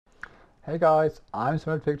Hey guys, I'm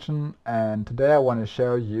StonyRedFiction and today I want to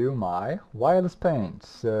show you my wireless paint.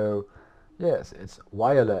 So yes, it's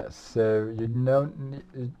wireless, so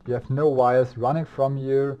you have no wires running from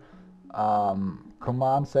your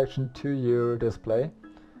command section to your display.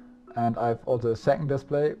 And I've also a second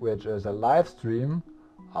display which is a live stream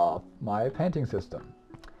of my painting system.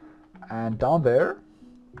 And down there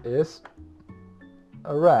is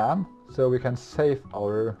a RAM so we can save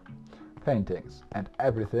our paintings, and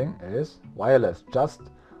everything is wireless, just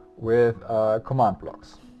with command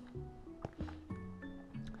blocks.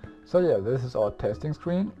 So yeah, this is our testing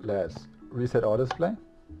screen. Let's reset our display.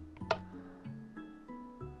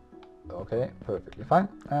 Okay, perfectly fine.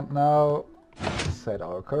 And now set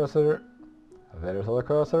our cursor. There's our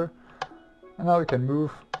cursor. And now we can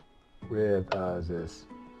move with this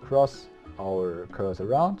cross our cursor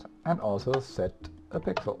around and also set a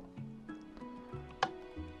pixel.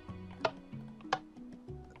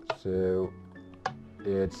 So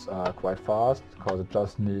it's quite fast because it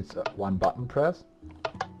just needs one button press.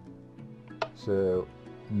 So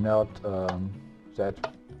not that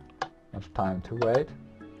much time to wait.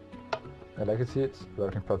 And like you see, it's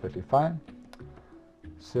working perfectly fine.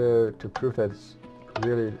 So to prove that it's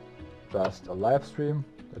really just a live stream,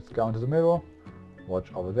 let's go into the middle,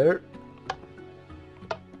 watch over there.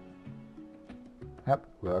 Yep,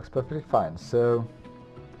 works perfectly fine. So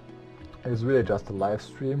it's really just a live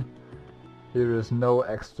stream. Here is no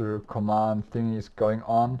extra command thingies going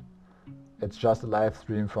on. It's just a live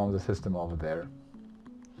stream from the system over there.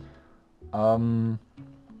 So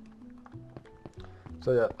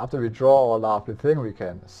yeah, after we draw our lovely thing, we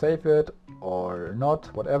can save it or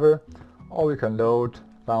not, whatever. Or we can load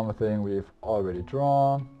something we've already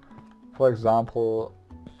drawn. For example,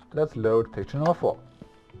 let's load picture number 4.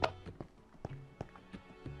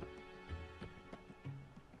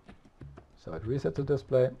 So it resets the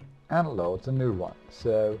display and loads a new one.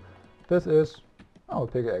 So this is our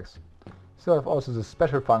pickaxe. So I have also this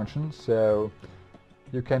special function, so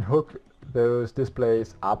you can hook those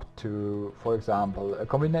displays up to, for example, a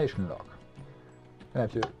combination lock. And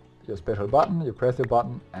if your special button, you press the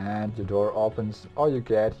button and your door opens, or you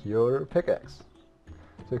get your pickaxe.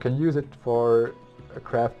 So you can use it for a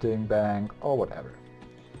crafting bank or whatever.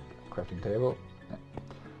 Crafting table. Yeah.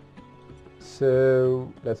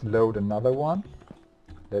 So let's load another one.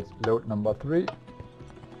 Let's load number 3.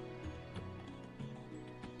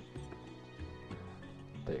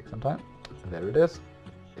 Take some time. There it is.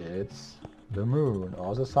 It's the moon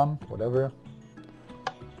or the sun, whatever.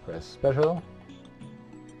 Press special.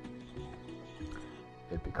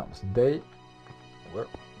 It becomes day. Well,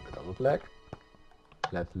 a bit of lag.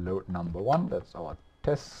 Let's load number 1. That's our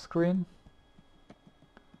test screen.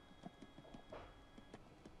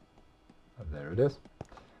 There it is.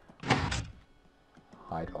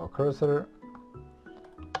 Hide our cursor.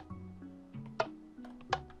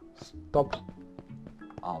 Stop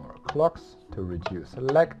our clocks to reduce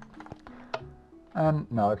lag.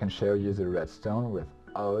 And now I can show you the redstone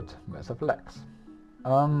without massive lags.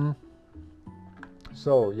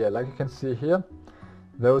 So yeah, like you can see here,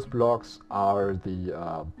 those blocks are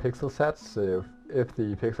the pixel sets. So if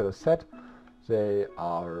the pixel is set, they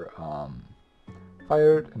are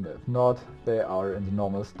fired, and if not, they are in the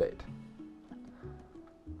normal state.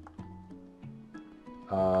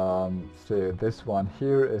 So this one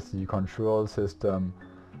here is the control system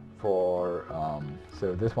for,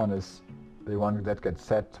 so this one is the one that gets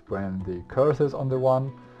set when the cursor is on the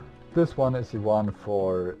one. This one is the one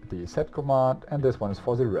for the set command, and this one is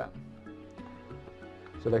for the RAM.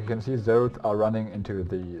 So like you can see, those are running into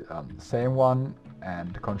the same one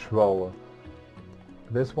and control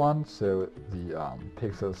this one. So the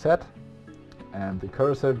pixel set and the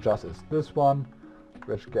cursor just is this one,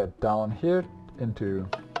 which get down here into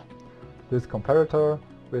this comparator,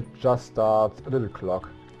 which just starts a little clock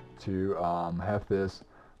to have this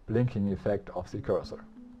blinking effect of the cursor.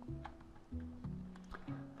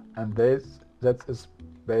 And that is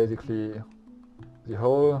basically the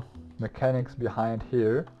whole mechanics behind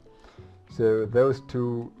here. So those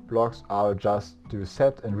two blocks are just to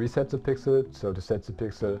set and reset the pixel. So to set the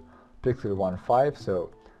pixel 1, 5, so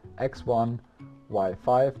x1,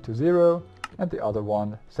 y5 to 0, and the other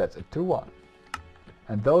one sets it to 1.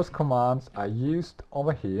 And those commands are used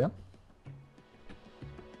over here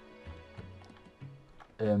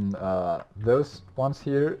in those ones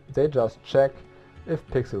here. They just check if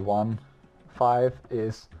pixel 1, 5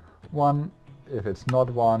 is 1. If it's not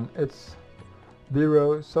 1, it's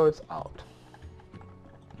 0, so it's out.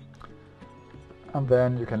 And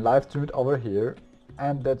then you can live stream it over here,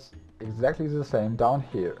 and that's exactly the same down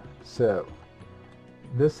here. So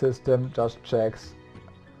this system just checks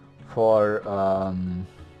for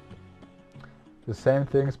the same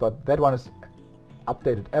things, but that one is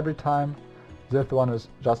updated every time. This one is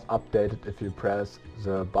just updated if you press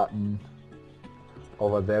the button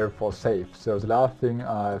over there for save. So the last thing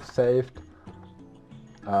I've saved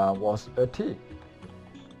was a T,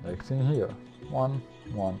 like seen here, 1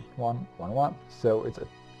 1 1 1 1. So it's a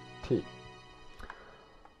T.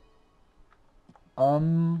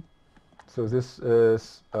 So this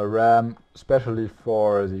is a RAM especially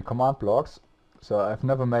for the command blocks. So I've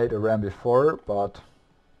never made a RAM before, but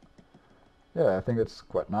yeah, I think it's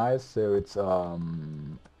quite nice. So it's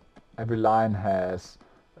every line has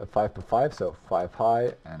a 5x5, so 5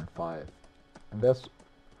 high and 5 and this,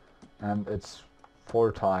 and it's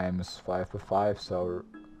 4 times 5x5, so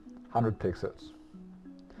 100 pixels.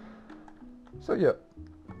 So yeah,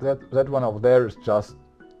 that one over there is just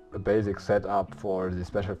a basic setup for the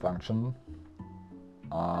special function.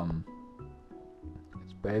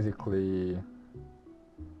 It's basically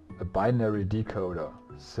a binary decoder.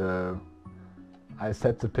 So I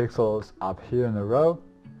set the pixels up here in a row,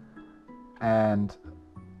 and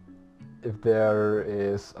if there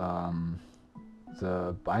is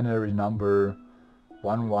the binary number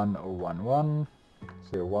 11011,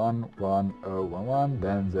 so 11011,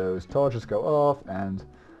 then those torches go off and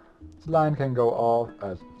the line can go off.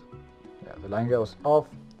 The line goes off,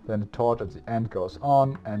 then the torch at the end goes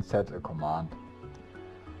on and set a command.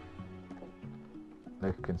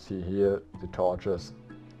 Like you can see here, the torches.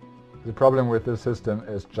 The problem with this system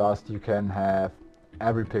is just you can have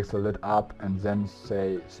every pixel lit up and then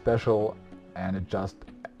say special and it just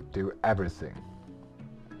do everything.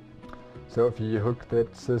 So if you hook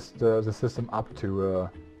that the system up to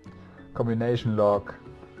a combination lock,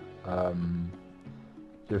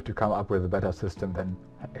 you have to come up with a better system than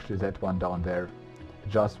actually that one down there. It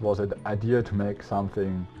just was an idea to make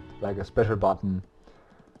something like a special button,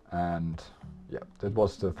 and yeah, that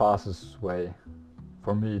was the fastest way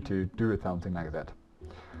for me to do something like that.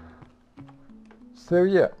 So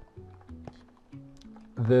yeah,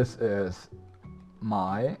 this is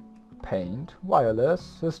my Paint wireless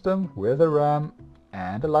system with a RAM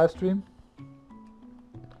and a live stream.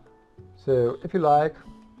 So if you like,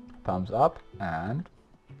 thumbs up and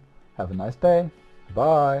have a nice day.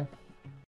 Bye.